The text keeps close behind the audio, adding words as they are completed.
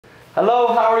Hello,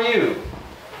 how are you?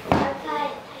 I'm fine,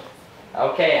 thanks.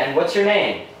 Okay, and what's your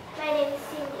name? My name is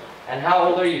Cindy. And how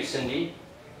old are you, Cindy?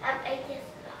 I'm 8 years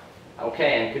old.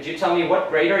 Okay, and could you tell me what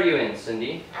grade are you in,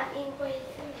 Cindy? I'm in grade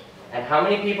 3. And how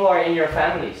many people are in your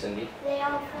family, Cindy? There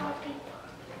are 4 people.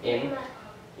 In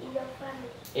your family.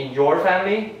 In your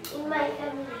family? In my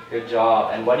family. Good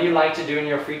job. And what do you like to do in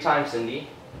your free time, Cindy?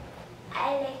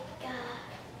 I like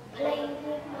playing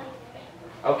with my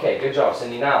friends. Okay, good job,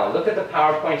 Cindy. Now, look at the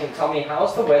PowerPoint and tell me,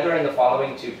 how's the weather in the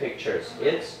following two pictures?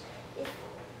 It's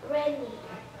rainy,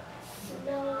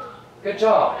 snowy. Good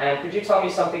job. And could you tell me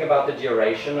something about the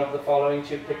duration of the following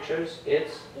two pictures?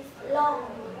 It's long.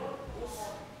 It's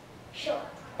short.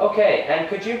 Okay, and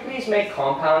could you please make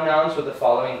compound nouns with the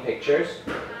following pictures?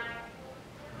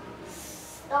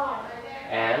 Star.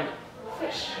 And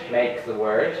Fish. make the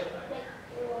word. Make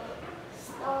the word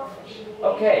starfish.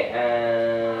 Okay,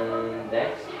 and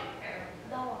next.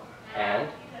 Door. And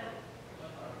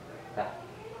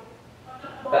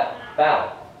Ball.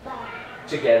 bow. Bar.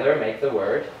 Together make the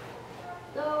word.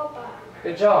 Doorbell.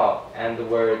 Good job. And the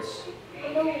words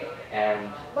Blue. and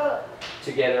Bird.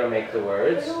 together make the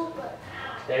words. Bluebird.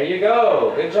 There you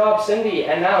go. Good job, Cindy.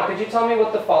 And now, could you tell me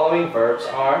what the following verbs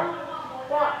are?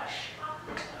 Watch.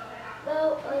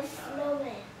 Build a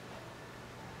snowman.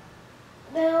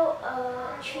 Build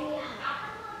a tree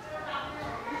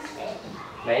house. Make.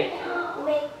 Make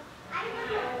swing.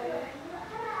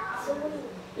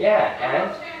 Yeah,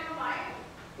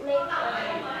 Make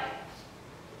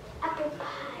apple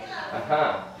pie. and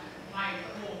uh-huh.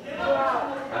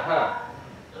 Grow. Uh-huh.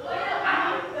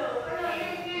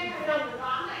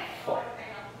 Fall.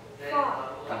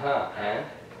 Uh-huh. And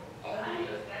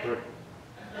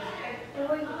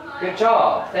Breathe. good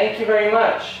job. Thank you very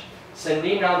much,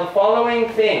 Cindy. Now, the following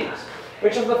things.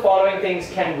 Which of the following things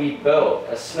can we build?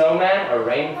 A snowman, a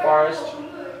rainforest,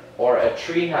 or a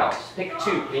tree house? Pick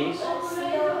two, please. A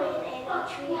snowman and a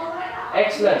tree house.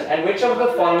 Excellent. And which of the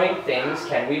following things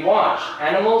can we watch?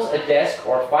 Animals, a desk,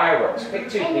 or fireworks? Pick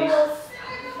two, please. Animals.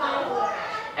 Fireworks.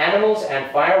 Animals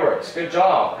and fireworks. Good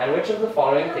job. And which of the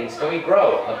following things can we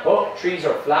grow? A book, trees,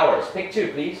 or flowers? Pick two,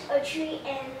 please. A tree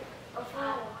and a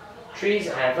flower. Trees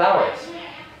and flowers.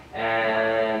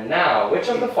 And now, which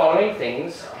of the following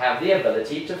things have the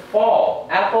ability to fall?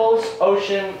 Apples,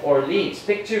 ocean, or leaves?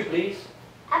 Pick two, please.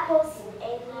 Apples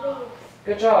and leaves.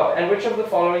 Good job. And which of the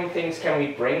following things can we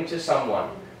bring to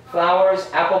someone? Flowers,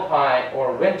 apple pie,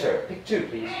 or winter? Pick two,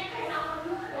 please.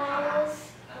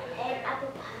 Flowers and apple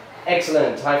pie.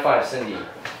 Excellent. High five, Cindy.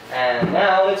 And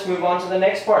now let's move on to the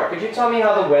next part. Could you tell me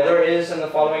how the weather is in the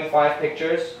following 5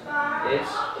 pictures? It's It's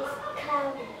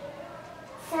cloudy,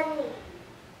 sunny,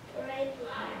 rainy,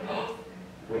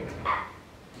 wind.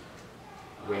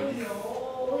 windy,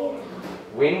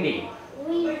 Windy.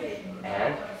 windy,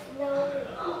 And snowy,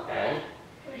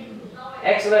 rainy.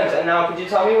 excellent. And now could you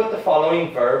tell me what the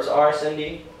following verbs are,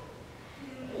 Cindy?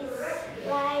 It's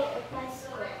ride a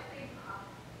bicycle.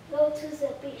 Go to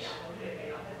the beach.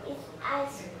 It's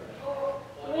ice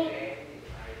cream. Drink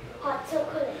hot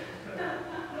chocolate.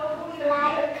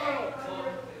 Fly a kite.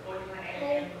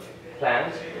 Plant.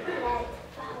 Plant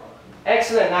flower.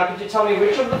 Excellent. Now could you tell me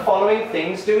which of the following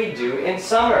things do we do in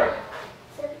summer?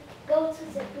 So go to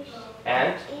the beach.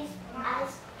 And Eat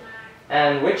ice cream.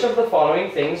 and which of the following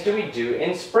things do we do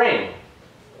in spring?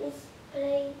 It's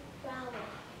play flower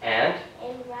And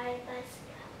ride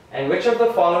bicycle. and which of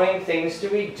the following things do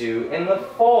we do in the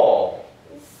fall?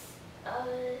 It's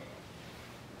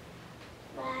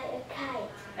fly a kite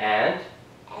And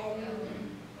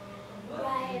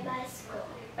ride a bicycle.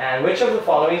 and which of the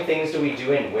following things do we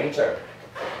do in winter?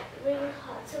 Drink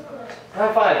hot chocolate.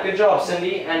 High five. Good job,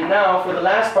 Cindy. And now for the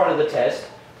last part of the test,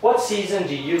 what season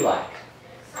do you like?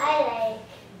 I like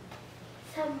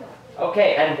summer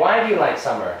Okay, and why do you like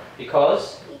summer?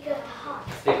 Because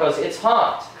it's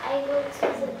hot. I go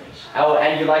to the beach. Oh,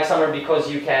 and you like summer because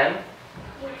you can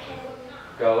You can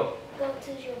go. go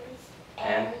to your beach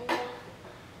And?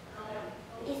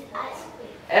 eat ice cream.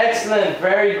 Excellent,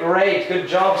 very great. Good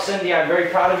job, Cindy. I'm very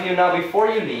proud of you. Now, before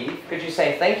you leave, could you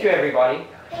say thank you, everybody?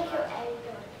 Thank you,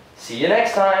 everyone. See you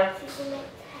next time. See you next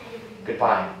time.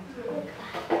 Goodbye.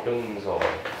 Goodbye.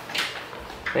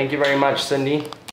 Thank you very much, Cindy.